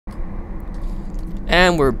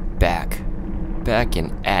And we're back. Back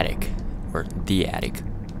in Attic. Or The Attic.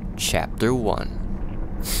 Chapter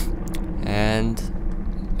 1. And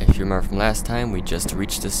if you remember from last time, we just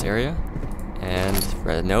reached this area. And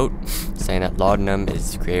read a note saying that laudanum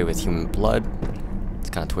is created with human blood. It's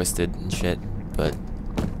kind of twisted and shit. But,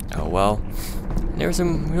 oh well. And there were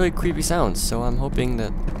some really creepy sounds, so I'm hoping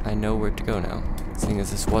that I know where to go now. Seeing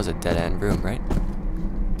as this was a dead-end room, right?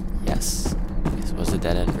 Yes. This was a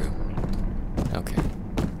dead-end room. Okay.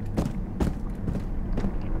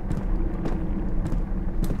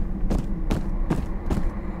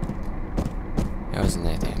 There wasn't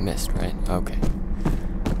anything I missed, right? Okay.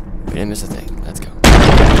 We didn't miss a thing. Let's go.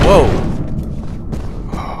 Whoa!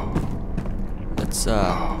 Let's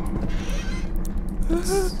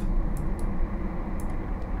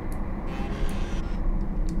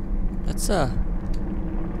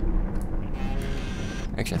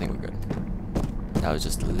actually, I think we're good. That was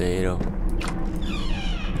just a little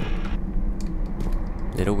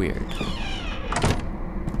weird.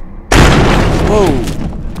 Whoa!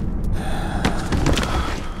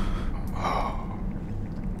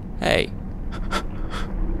 Hey.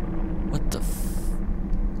 What the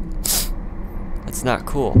That's not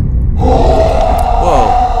cool. Whoa.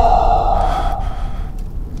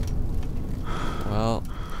 Well,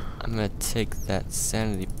 I'm gonna take that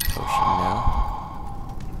sanity potion now.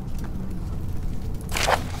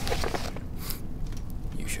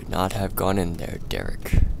 You should not have gone in there,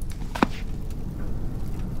 Derek.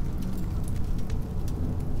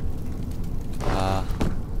 Huh?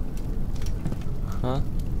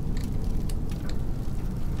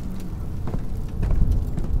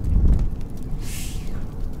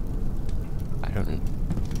 I don't...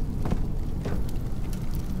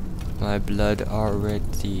 My blood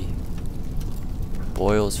already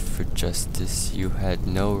boils for justice. You had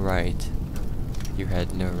no right. You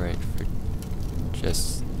had no right for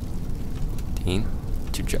Justine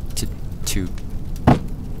to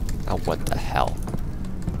oh, what the hell?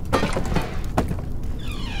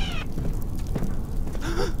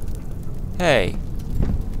 Hey,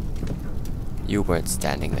 you weren't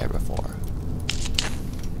standing there before.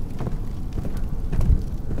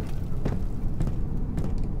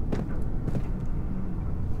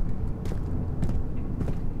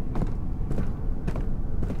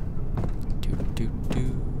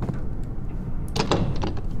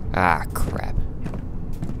 Ah, crap.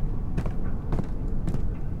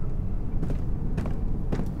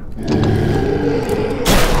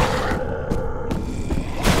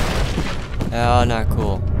 Oh, not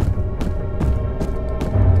cool.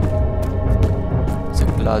 There's a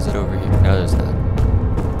closet over here. No, there's not.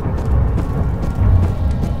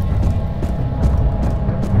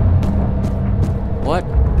 What?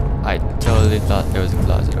 I totally thought there was a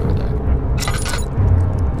closet over there.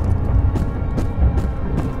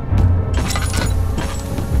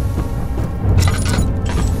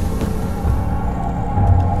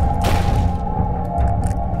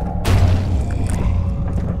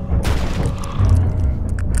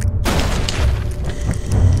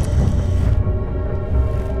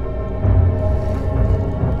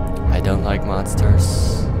 Monsters.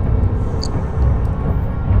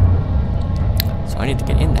 So I need to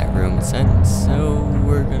get in that room, it said. So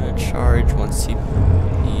we're gonna charge once he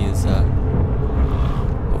is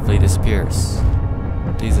hopefully disappears.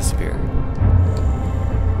 Please disappear.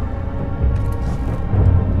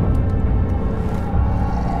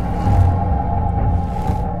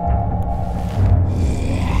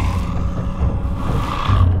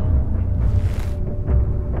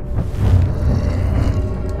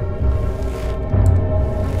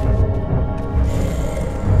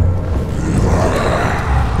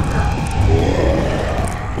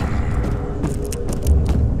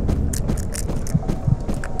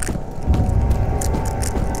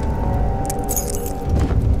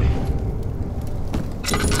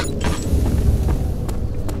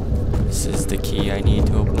 The key I need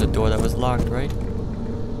to open the door that was locked, right?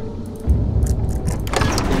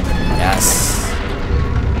 Yes.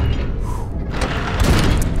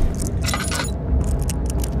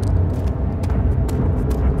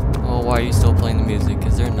 Oh, why are you still playing the music?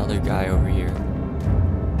 Is there another guy over here?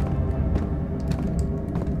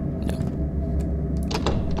 No.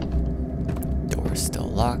 Door is still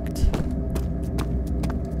locked.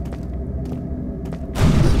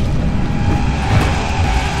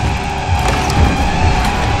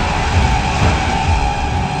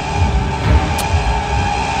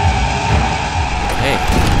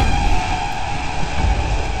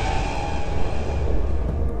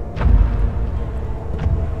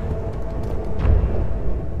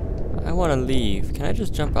 I want to leave. Can I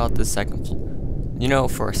just jump out the second floor? You know,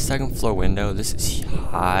 for a second floor window, this is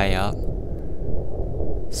high up.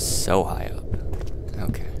 So high up.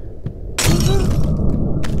 Okay.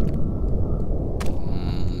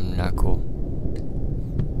 Not cool.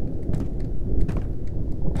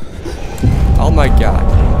 Oh my god.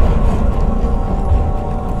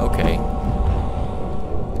 Okay.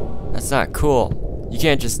 That's not cool. You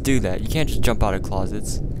can't just do that. You can't just jump out of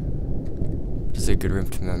closets. This is a good room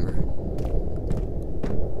to remember.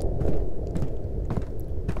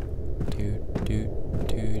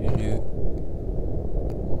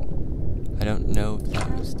 I don't know if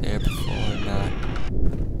that was there before or not.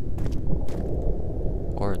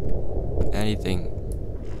 Or anything.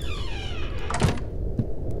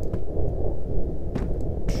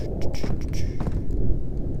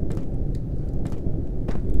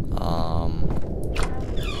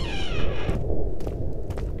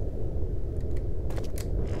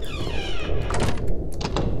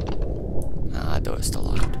 Door is still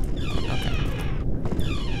locked. Okay.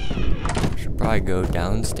 Should probably go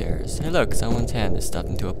downstairs. Hey look, someone's hand is stuffed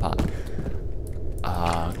into a pot.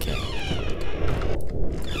 Okay.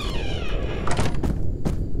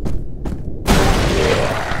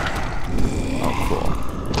 Oh, cool.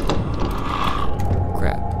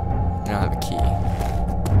 Crap. I don't have a key.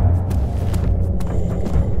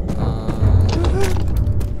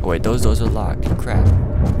 Oh wait, those doors are locked. Crap.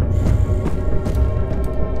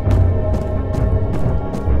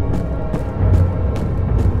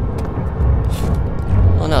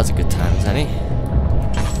 Well, now's a good time, is any?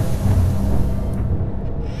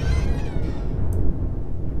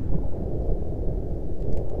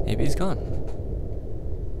 Maybe he's gone.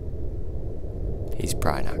 He's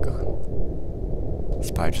probably not gone.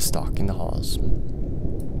 He's probably just stalking the halls. And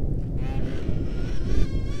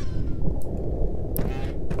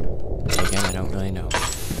again, I don't really know.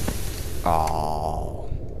 Oh.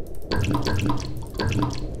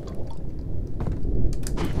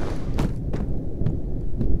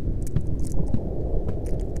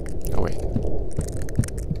 Oh wait.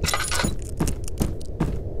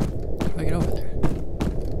 How do I get over there?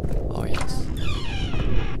 Oh yes.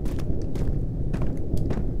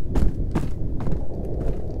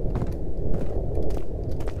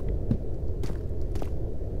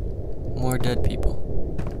 More dead people.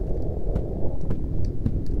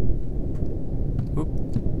 Oop.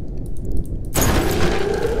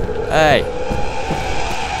 Hey!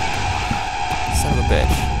 Son of a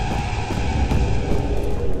bitch.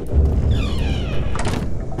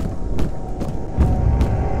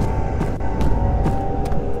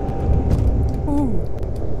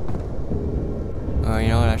 You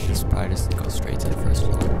know what? I should probably just go straight to the first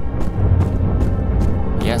floor.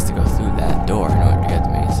 He has to go through that door in order to get to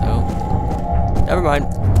me, so never mind.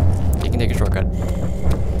 You can take a shortcut.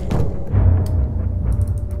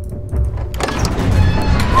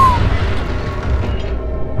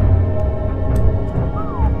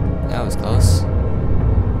 That was close.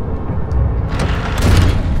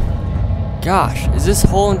 Gosh, is this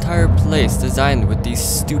whole entire place designed with these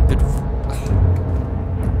stupid...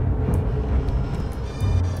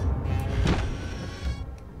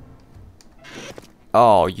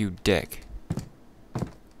 Oh, you dick.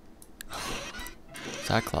 Is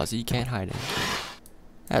that closet you can't hide in?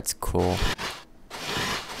 That's cool.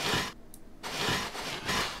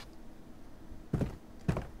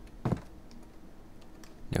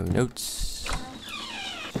 No notes.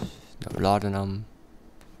 No laudanum.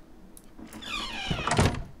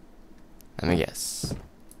 Let me guess.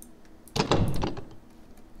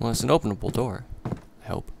 Well, it's an openable door. I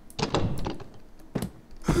hope.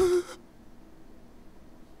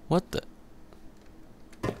 What the?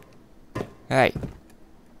 Hey.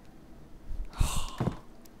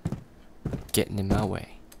 Getting in my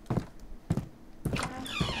way.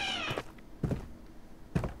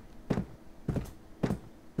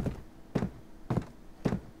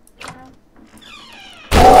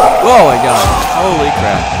 Whoa, my God. Holy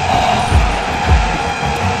crap.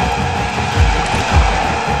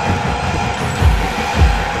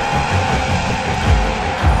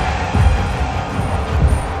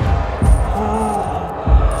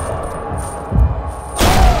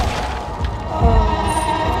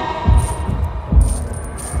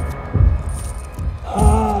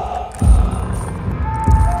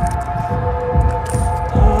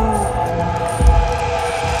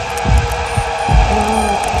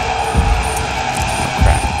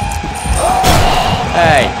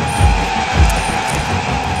 Hey!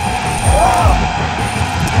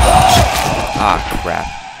 Ah, crap.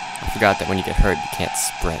 I forgot that when you get hurt, you can't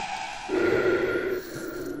sprint.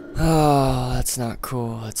 Oh, that's not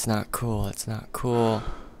cool. That's not cool. That's not cool.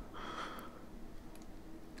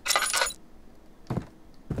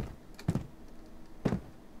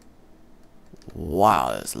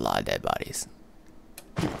 Wow, there's a lot of dead bodies.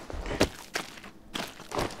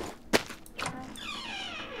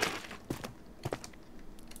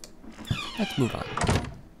 Let's move on.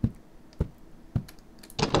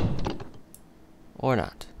 Or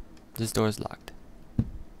not. This door is locked.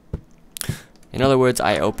 In other words,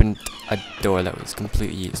 I opened a door that was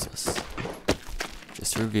completely useless.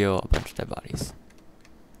 Just to reveal a bunch of dead bodies.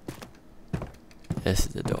 This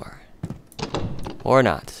is the door. Or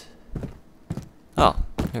not. Oh,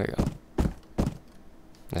 here we go.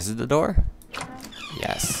 This is the door?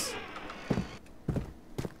 Yes.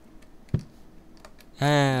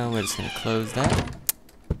 And we're just gonna close that.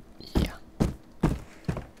 Yeah.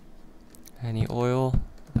 Any oil?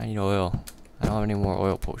 I need oil. I don't have any more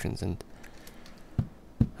oil potions, and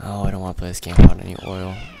oh, I don't want to play this game without any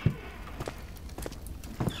oil.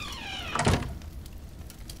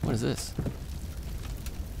 What is this?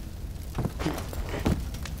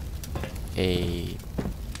 A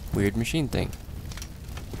weird machine thing.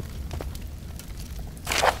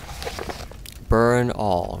 Burn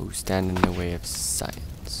all who stand in the way of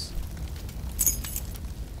science.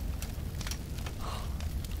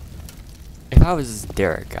 If I was this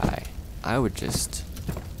Derek guy, I would just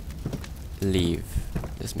leave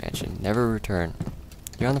this mansion. Never return.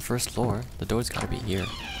 You're on the first floor. The door's gotta be here.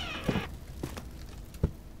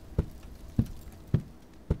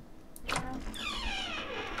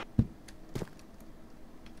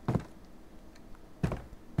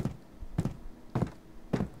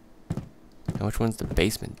 Now which one's the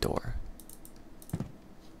basement door?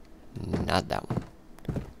 Not that one.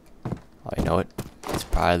 Oh, you know what? It's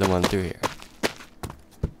probably the one through here.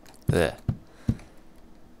 Ugh.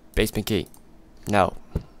 Basement key. No.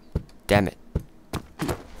 Damn it.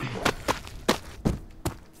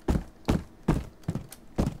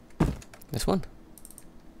 This one?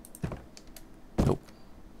 Nope.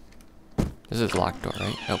 This is a locked door,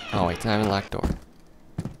 right? Nope. Oh wait, it's not even a locked door.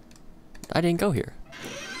 I didn't go here.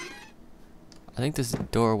 I think this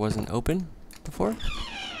door wasn't open before?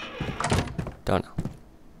 Don't know.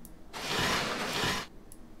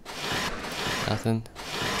 Nothing.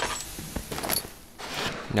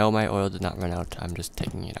 No, my oil did not run out. I'm just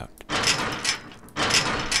taking it out. Do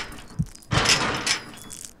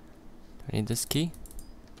I need this key?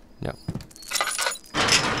 No.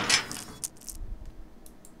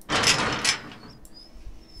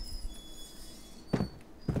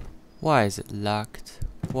 Why is it locked?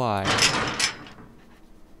 Why?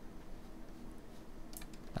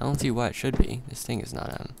 I don't see why it should be. This thing is not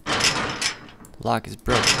the lock is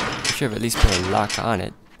broken. I should have at least put a lock on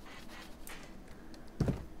it.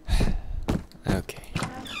 Okay.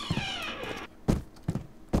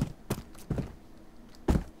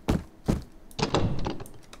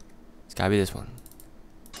 It's gotta be this one.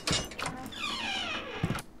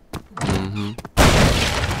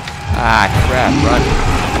 Ah, crap, run.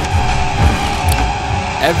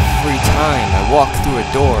 Every time I walk through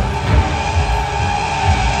a door.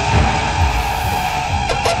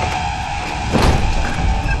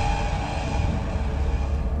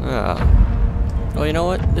 Well, you know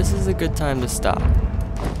what? This is a good time to stop.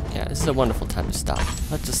 Yeah, this is a wonderful time to stop.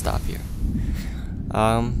 Let's just stop here.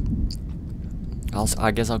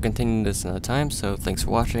 I guess I'll continue this another time, so thanks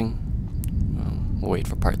for watching. We'll wait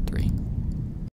for part 3.